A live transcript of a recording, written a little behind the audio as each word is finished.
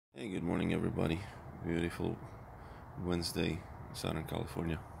Hey, good morning, everybody. Beautiful Wednesday, Southern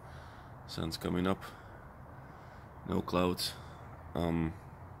California. Sun's coming up. No clouds. Got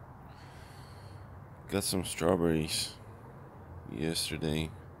some strawberries yesterday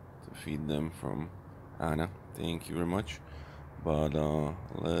to feed them from Anna. Thank you very much. But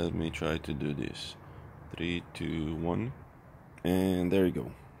let me try to do this. 3, 2, 1, and there you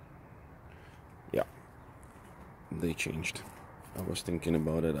go. Yeah, they changed. I was thinking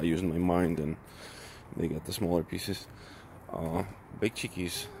about it. I used my mind and they got the smaller pieces. Big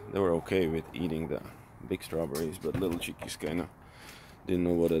chickies, they were okay with eating the big strawberries, but little chickies kinda didn't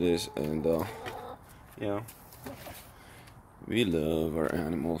know what it is. And yeah, we love our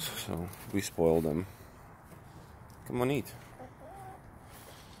animals, so we spoil them. Come on, eat.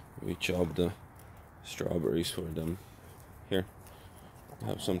 We chop the strawberries for them. Here,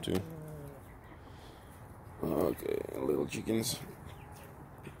 have some too. Okay, little chickens.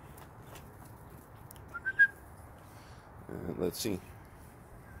 Let's see.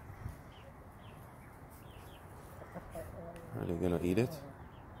 Are they gonna eat it?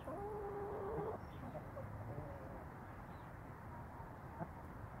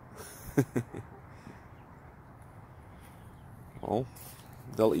 Oh,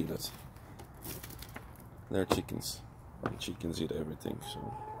 they'll eat it. They're chickens. And chickens eat everything,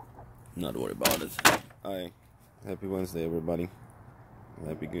 so not worry about it. Hi. Happy Wednesday, everybody.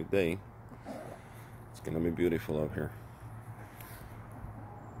 Happy good day. It's gonna be beautiful up here.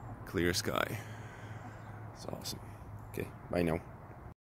 Clear sky. It's awesome. Okay, bye now.